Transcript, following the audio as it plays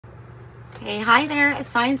Hey, hi there,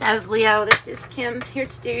 signs of Leo. This is Kim here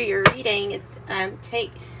to do your reading. It's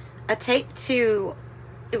take two.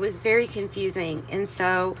 It was very confusing, and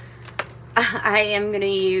so I am going to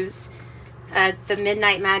use the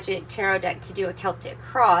Midnight Magic Tarot deck to do a Celtic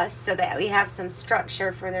cross so that we have some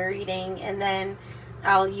structure for the reading, and then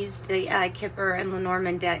I'll use the Kipper and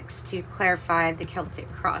Lenormand decks to clarify the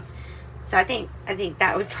Celtic cross. So I think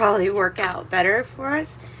that would probably work out better for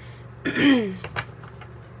us.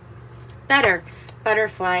 Better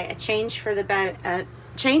butterfly, a change for the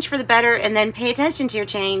better, and then pay attention to your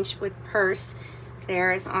change with purse.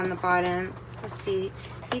 There is on the bottom. Let's see,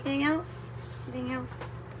 anything else?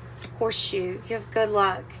 Horseshoe, you have good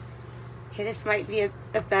luck. Okay, this might be a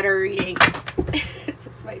better reading.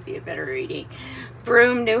 This might be a better reading.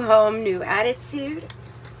 Broom, new home, new attitude.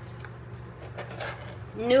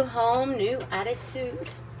 New home, new attitude.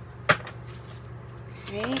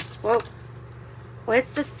 Okay, whoa. Well,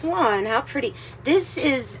 it's the swan. How pretty. This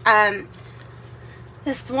is the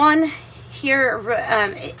swan here.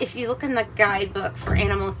 If you look in the guidebook for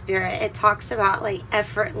animal spirit, it talks about like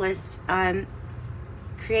effortless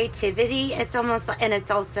creativity. It's almost, and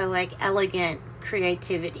it's also like elegant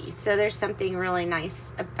creativity. So there's something really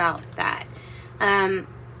nice about that,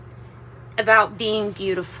 about being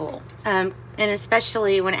beautiful, and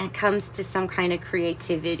especially when it comes to some kind of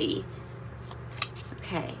creativity.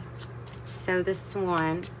 Okay. So the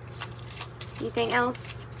swan. Anything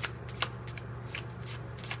else?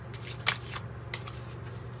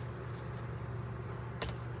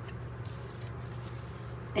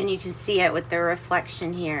 And you can see it with the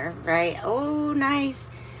reflection here, right? Oh, nice.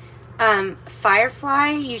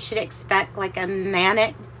 Firefly, you should expect like a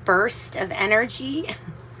manic burst of energy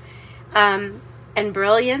and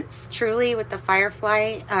brilliance, truly, with the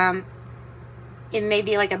firefly. It may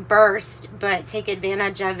be like a burst, but take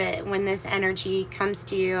advantage of it when this energy comes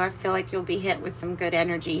to you. I feel like you'll be hit with some good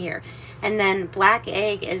energy here. And then black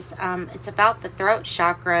egg is, it's about the throat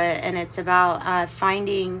chakra, and it's about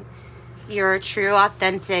finding your true,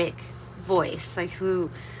 authentic voice, like who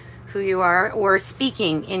you are, or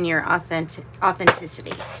speaking in your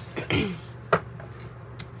authenticity.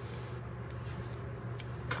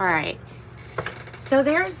 All right. So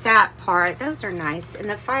there's that part. Those are nice. And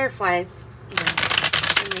the fireflies,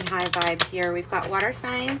 really high vibe here. We've got water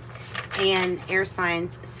signs and air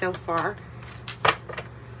signs so far.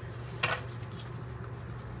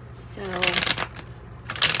 So,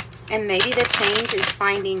 and maybe the change is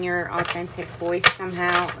finding your authentic voice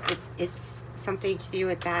somehow. It's something to do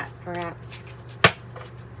with that, perhaps.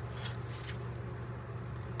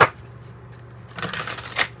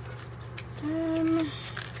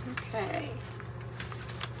 Okay.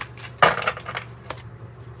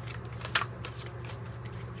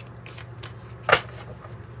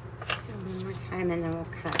 Time, and then we'll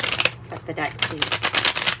cut the deck too.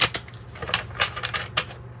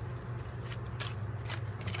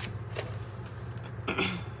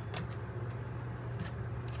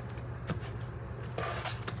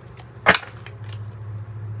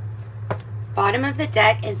 Bottom of the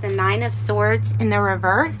deck is the Nine of Swords in the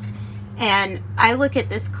reverse, and I look at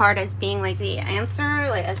this card as being like the answer,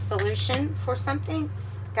 like a solution for something.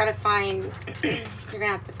 Gotta find you're gonna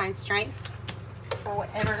have to find strength for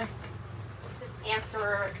whatever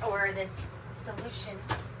answer or this solution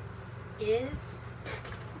is.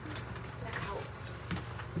 Let's see if that helps.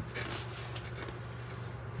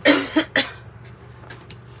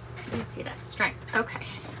 Let's see that strength. Okay.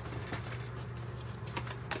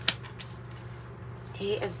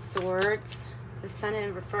 Eight of Swords. The Sun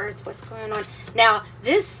in reverse. What's going on now?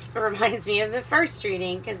 This reminds me of the first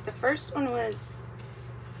reading, because the first one was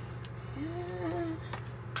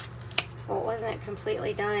well, it wasn't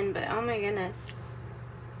completely done, but oh my goodness.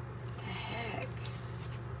 What the heck?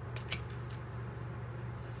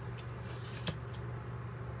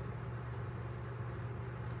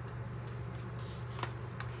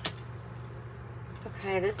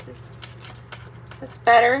 Okay, that's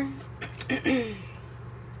better.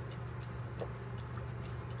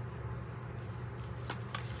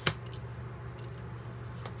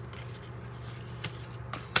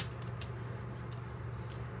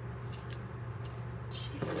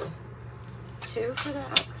 Two for the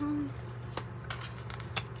outcome.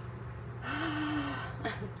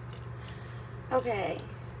 Okay,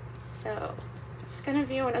 so it's gonna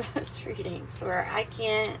be one of those readings where I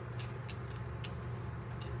can't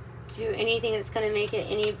do anything that's gonna make it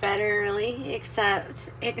any better, really,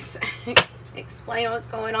 except explain what's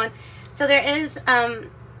going on. So there is a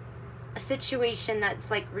situation that's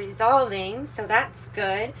like resolving, so that's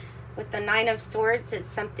good. With the Nine of Swords,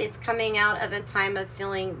 it's coming out of a time of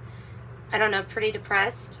feeling I don't know, pretty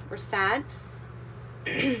depressed or sad.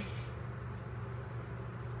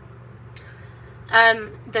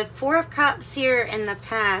 The Four of Cups here in the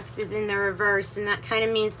past is in the reverse, and that kind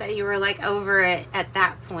of means that you were like over it at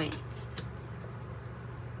that point,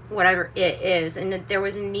 whatever it is, and that there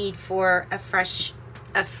was a need for a fresh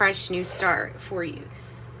new start for you.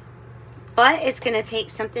 But it's going to take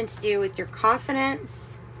something to do with your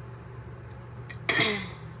confidence.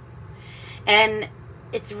 And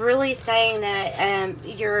it's really saying that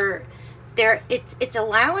you're there. It's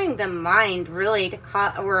allowing the mind really to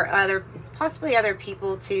cause, or possibly other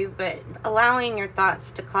people too, but allowing your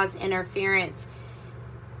thoughts to cause interference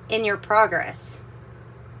in your progress.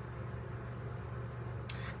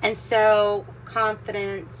 And so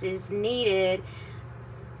confidence is needed.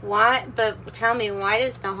 Why? But tell me, why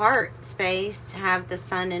does the heart space have the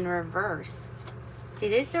sun in reverse? See,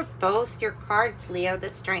 these are both your cards, Leo, the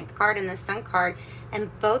strength card and the sun card, and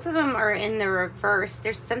both of them are in the reverse.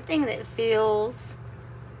 There's something that feels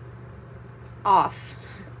off.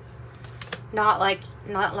 Not like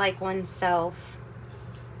oneself.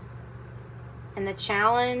 And the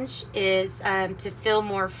challenge is to feel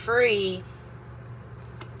more free.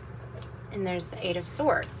 And there's the Eight of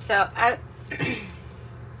Swords. So let's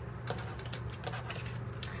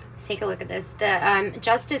take a look at this. The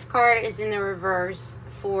Justice card is in the reverse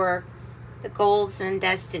for the goals and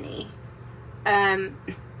destiny.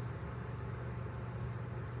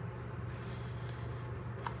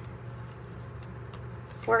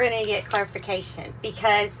 We're going to get clarification,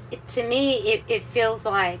 because to me it feels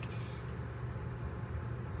like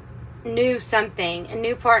new something, a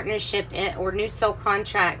new partnership, or new soul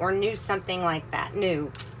contract, or new something like that.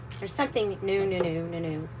 New. There's something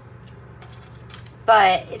new.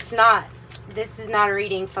 But it's not, this is not a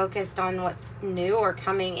reading focused on what's new or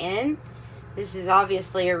coming in. This is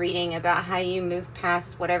obviously a reading about how you move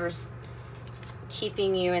past whatever's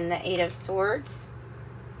keeping you in the Eight of Swords.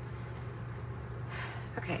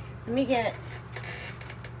 Okay, let me get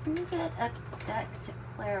a deck to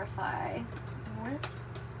clarify with.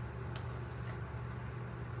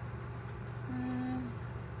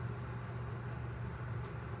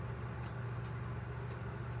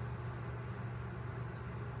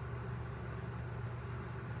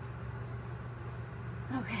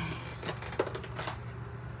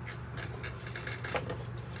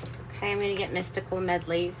 Okay, I'm going to get mystical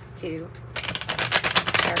medleys to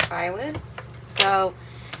clarify with. So,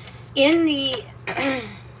 in the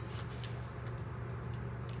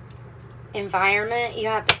environment, you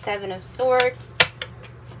have the Seven of Swords,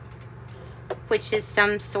 which is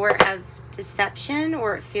some sort of deception,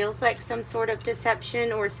 or it feels like some sort of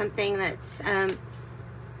deception, or something that's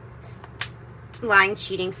lying,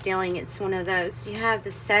 cheating, stealing. It's one of those. You have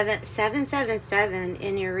the 777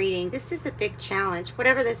 in your reading. This is a big challenge.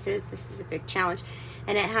 Whatever this is a big challenge,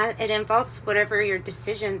 and it involves whatever your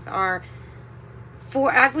decisions are.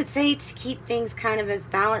 I would say to keep things kind of as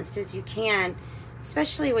balanced as you can,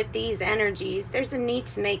 especially with these energies. There's a need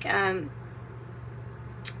to make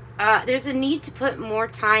there's a need to put more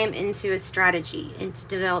time into a strategy, into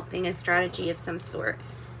developing a strategy of some sort.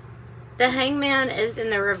 The Hangman is in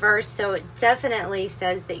the reverse, so it definitely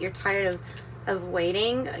says that you're tired of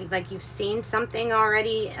waiting, like you've seen something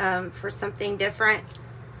already for something different.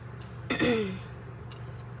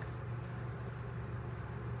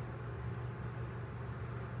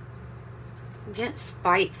 Get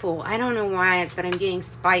spiteful. I don't know why, but I'm getting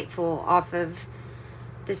spiteful off of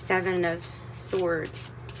the Seven of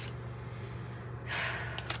Swords.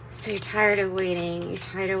 So you're tired of waiting. You're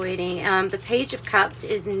tired of waiting. The Page of Cups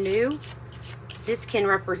is new. This can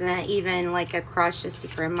represent even like a crush, a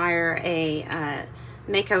secret admirer, a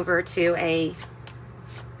makeover to a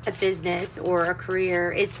business or a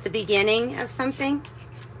career. It's the beginning of something.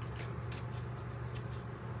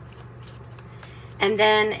 And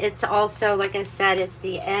then it's also, like I said, it's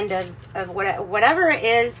the end of whatever it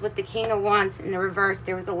is with the King of Wands in the reverse.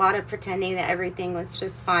 There was a lot of pretending that everything was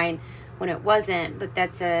just fine when it wasn't. But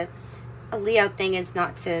that's a Leo thing, is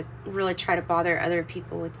not to really try to bother other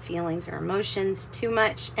people with feelings or emotions too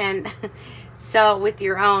much. And so with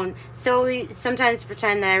your own. So we sometimes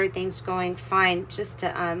pretend that everything's going fine just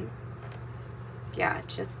to, yeah,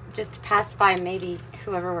 just to pacify maybe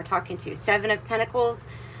whoever we're talking to. Seven of Pentacles.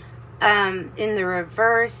 In the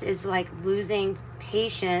reverse is like losing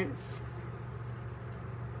patience.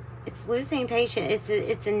 It's losing patience.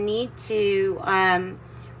 It's a need to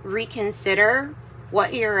reconsider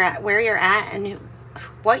what you're at, where you're at, and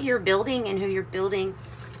what you're building and who you're building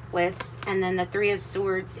with. And then the Three of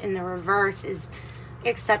Swords in the reverse is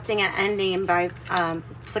accepting an ending by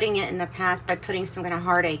putting it in the past, by putting some kind of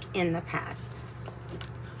heartache in the past.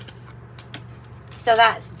 So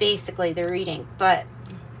that's basically the reading, but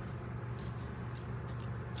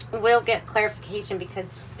we'll get clarification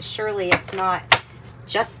because surely it's not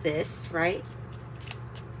just this, right?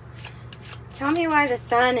 Tell me why the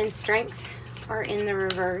Sun and Strength are in the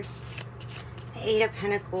reverse. Eight of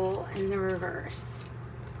Pentacles in the reverse.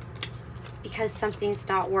 Because something's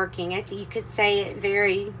not working. I think you could say it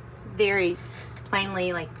very, very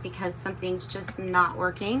plainly, like because something's just not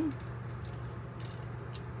working.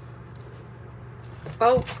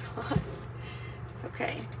 Oh, God.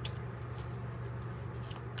 Okay.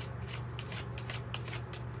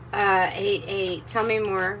 8-8. Tell me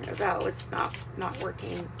more about what's not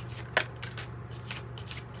working.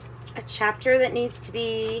 A chapter that needs to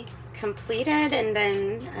be completed and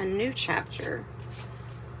then a new chapter.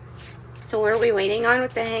 So what are we waiting on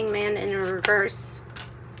with the Hangman in reverse?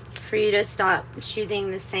 For you to stop choosing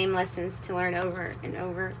the same lessons to learn over and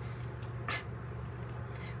over.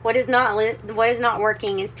 What is not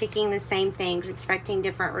working is picking the same things, expecting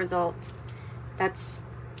different results. That's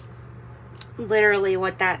literally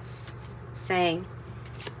what that's saying.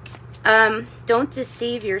 Don't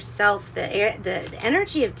deceive yourself. The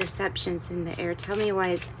energy of deception's in the air. Tell me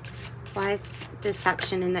why is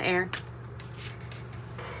deception in the air?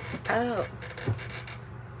 Oh.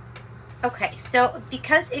 Okay, so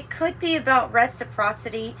because it could be about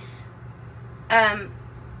reciprocity,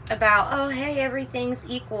 about, oh, hey, everything's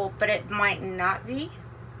equal, but it might not be.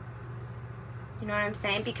 You know what I'm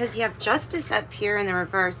saying? Because you have justice up here in the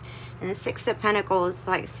reverse, and the Six of Pentacles is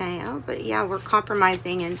like saying, oh, but yeah, we're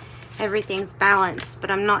compromising and everything's balanced,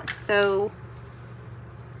 but I'm not so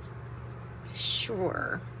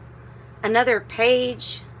sure. Another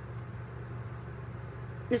page.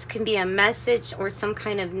 This can be a message or some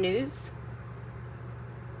kind of news.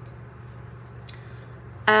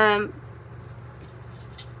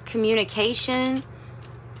 Communication.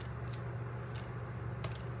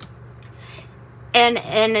 And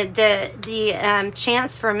the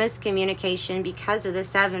chance for miscommunication because of the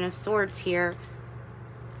Seven of Swords here.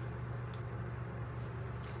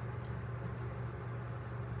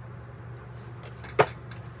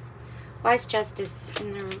 Why is justice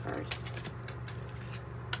in the reverse?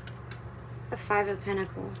 The Five of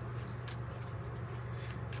Pentacles.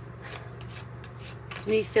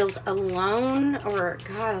 Somebody feels alone, or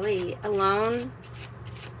golly, alone,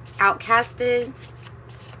 outcasted,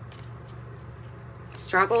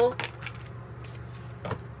 struggle.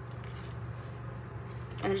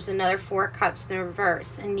 And there's another Four of Cups in the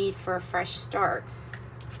reverse, a need for a fresh start.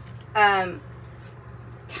 Time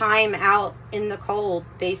out in the cold,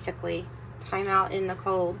 basically. Time out in the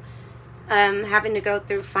cold. Having to go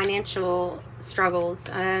through financial struggles,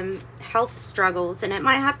 health struggles, and it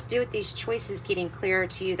might have to do with these choices getting clearer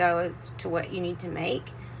to you, though, as to what you need to make.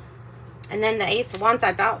 And then the Ace of Wands, I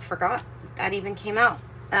about forgot that even came out.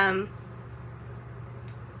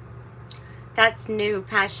 That's new,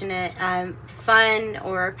 passionate, fun,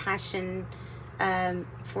 or passion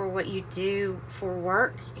for what you do for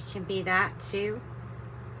work. It can be that too.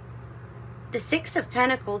 The Six of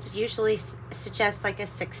Pentacles usually suggests like a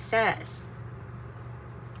success.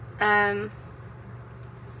 I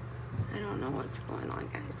don't know what's going on,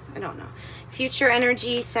 guys. I don't know. Future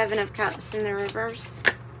energy, Seven of Cups in the reverse.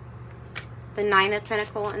 The Nine of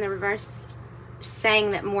Pentacles in the reverse,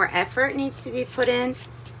 saying that more effort needs to be put in.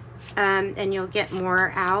 And you'll get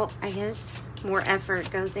more out, I guess. More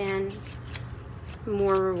effort goes in.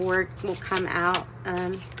 More reward will come out.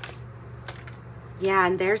 Yeah,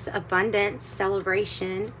 and there's abundance,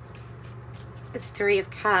 celebration. It's Three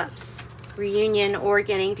of Cups. Reunion or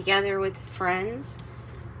getting together with friends.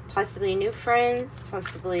 Possibly new friends,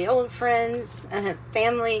 possibly old friends.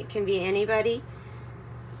 Family, it can be anybody.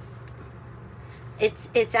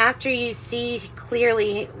 It's after you see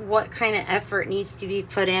clearly what kind of effort needs to be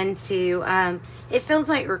put into. It feels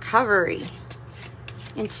like recovery.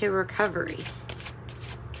 Into recovery.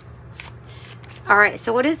 All right,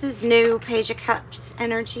 so what is this new Page of Cups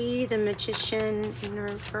energy? The Magician in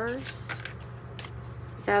reverse.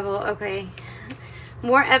 Devil, okay.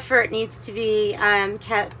 More effort needs to be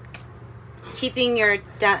kept, keeping your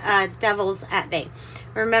devils at bay.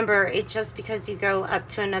 Remember, it's just because you go up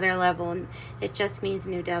to another level, and it just means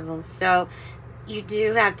new devils. So you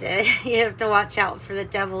do have to, you have to watch out for the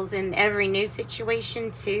devils in every new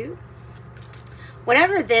situation too.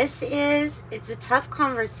 Whatever this is, it's a tough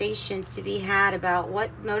conversation to be had about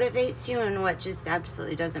what motivates you and what just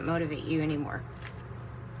absolutely doesn't motivate you anymore.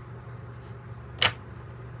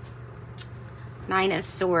 Nine of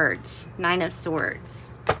Swords. Nine of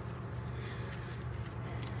Swords.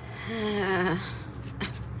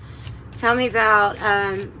 Tell me about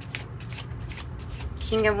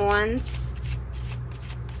King of Wands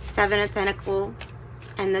Seven of Pentacles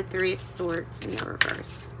and the Three of Swords in the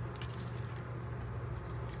reverse.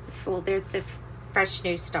 Well, there's the fresh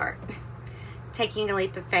new start. Taking a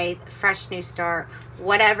leap of faith, fresh new start.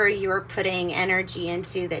 Whatever you were putting energy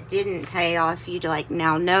into that didn't pay off, you like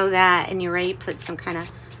now know that, and you're ready to put some kind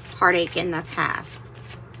of heartache in the past.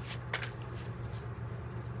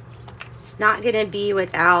 It's not going to be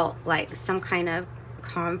without like some kind of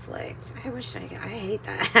conflict. I hate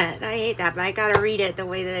that. I hate that, but I got to read it the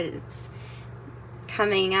way that it's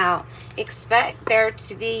coming out. Expect there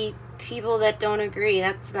to be people that don't agree.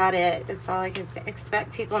 That's about it. That's all I can say.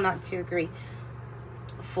 Expect people not to agree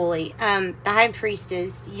fully. The High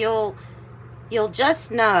Priestess, you'll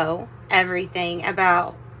just know everything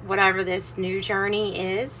about whatever this new journey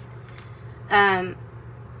is.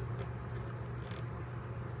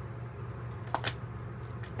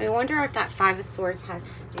 I wonder if that Five of Swords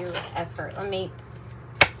has to do with effort. Let me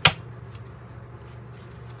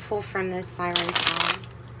pull from this siren song.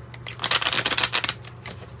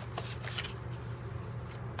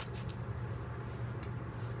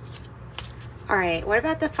 All right, what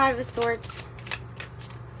about the Five of Swords?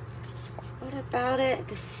 What about it?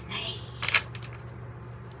 The snake.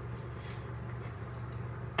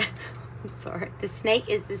 I'm sorry. The snake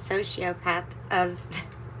is the sociopath of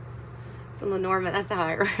the Lenormand. That's how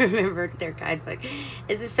I remembered their guidebook.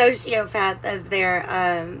 Is the sociopath of their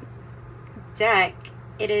deck.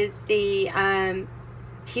 It is the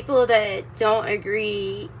people that don't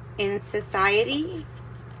agree in society,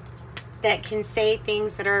 that can say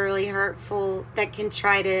things that are really hurtful, that can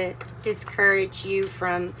try to discourage you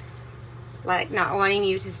from like not wanting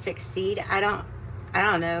you to succeed. I don't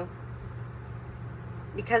know,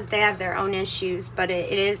 because they have their own issues, but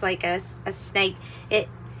it is like a snake.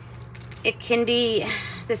 It can be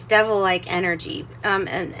this devil-like energy,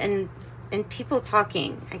 and people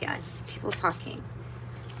talking, I guess, people talking.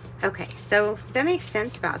 Okay, so that makes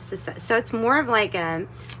sense about this. So it's more of like a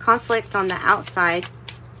conflict on the outside,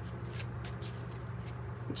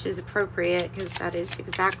 which is appropriate because that is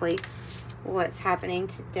exactly what's happening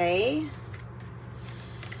today.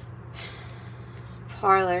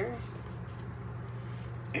 Parlor.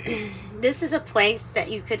 This is a place that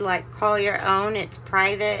you could like call your own. It's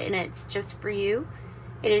private and it's just for you.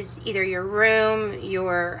 It is either your room,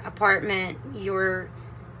 your apartment, your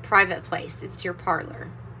private place. It's your parlor.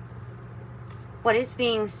 What is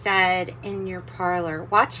being said in your parlor?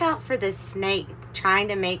 Watch out for the snake trying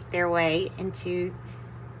to make their way into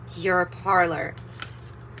your parlor,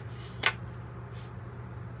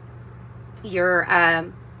 your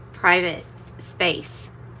private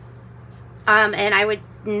space, and I would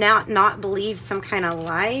not believe some kind of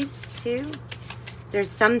lies too. There's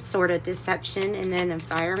some sort of deception in an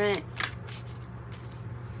environment.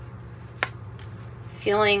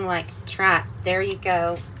 Feeling like trapped. There you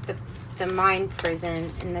go. The mind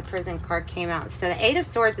prison, and the prison card came out. So the Eight of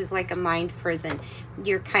Swords is like a mind prison.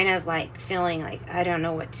 You're kind of like feeling like, I don't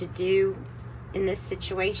know what to do in this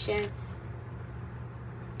situation.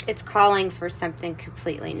 It's calling for something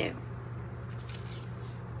completely new.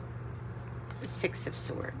 The Six of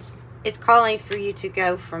Swords. It's calling for you to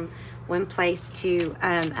go from one place to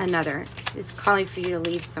another. It's calling for you to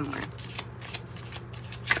leave somewhere.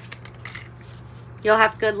 You'll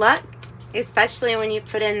have good luck, especially when you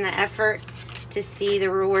put in the effort to see the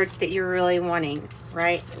rewards that you're really wanting,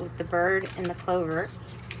 right? With the bird and the clover.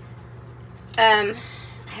 I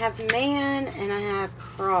have man and I have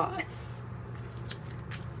cross.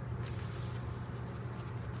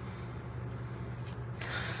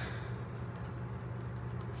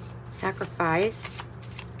 Sacrifice.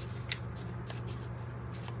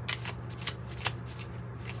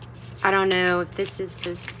 I don't know if this is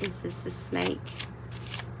this. Is this the snake?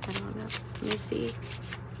 I don't know. Let me see.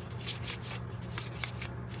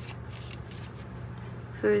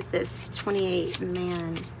 Who is this 28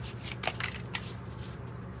 man?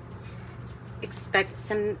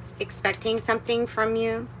 Expecting something from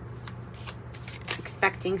you.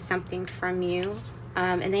 Expecting something from you.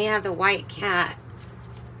 And then you have the white cat.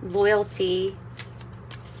 Loyalty.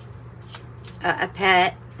 A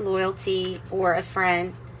pet. Loyalty or a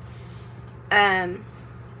friend.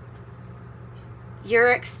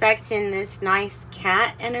 You're expecting this nice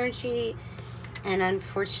cat energy, and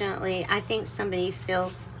unfortunately I think somebody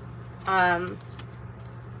feels high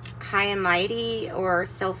and mighty or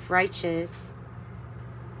self-righteous.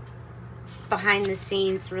 Behind the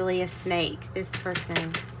scenes, really a snake. This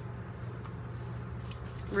person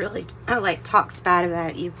really like talks bad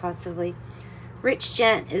about you, possibly. Rich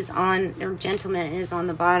gent is on, or gentleman is on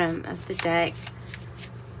the bottom of the deck.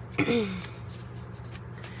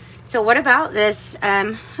 So what about this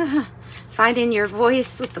Five Finding your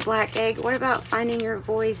voice with the black egg. What about finding your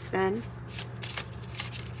voice then?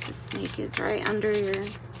 The snake is right under your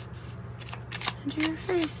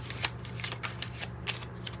face.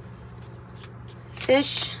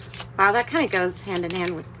 Fish. Wow, that kind of goes hand in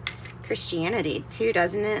hand with Christianity too,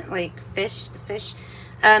 doesn't it? Like fish, the fish.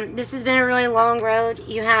 This has been a really long road.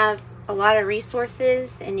 You have a lot of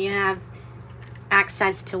resources and you have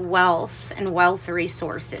access to wealth and wealth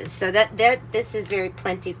resources. So this is very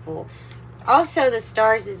plentiful. Also, the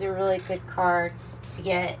stars is a really good card to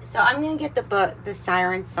get. So I'm going to get the book, The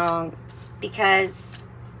Siren Song, because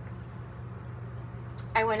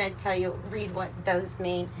I want to tell you, read what those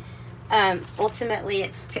mean. Ultimately,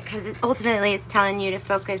 it's telling you to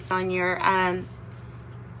focus on your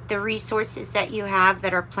the resources that you have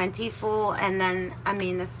that are plentiful, and then I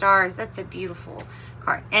mean the stars. That's a beautiful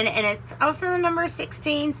card, and it's also the number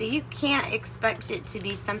 16. So you can't expect it to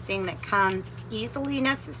be something that comes easily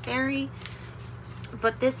necessary.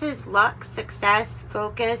 But this is luck, success,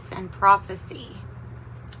 focus, and prophecy.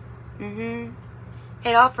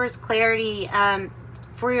 It offers clarity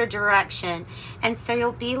for your direction, and so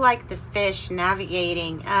you'll be like the fish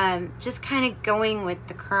navigating, just kind of going with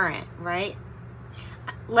the current, right?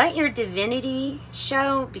 Let your divinity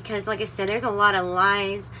show, because like I said, there's a lot of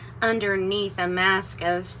lies underneath a mask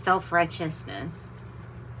of self-righteousness.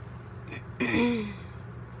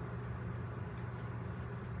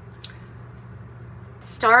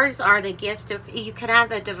 Stars are the gift of, you could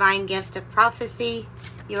have a divine gift of prophecy.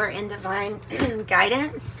 You're in divine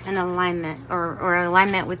guidance and alignment, or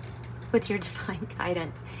alignment with your divine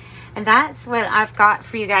guidance. And that's what I've got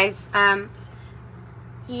for you guys.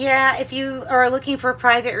 Yeah, if you are looking for a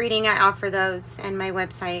private reading, I offer those, and my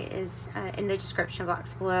website is in the description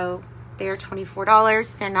box below. They're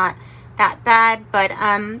 $24. They're not that bad, but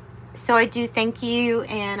so I do thank you,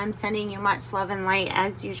 and I'm sending you much love and light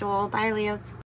as usual. Bye, Leos.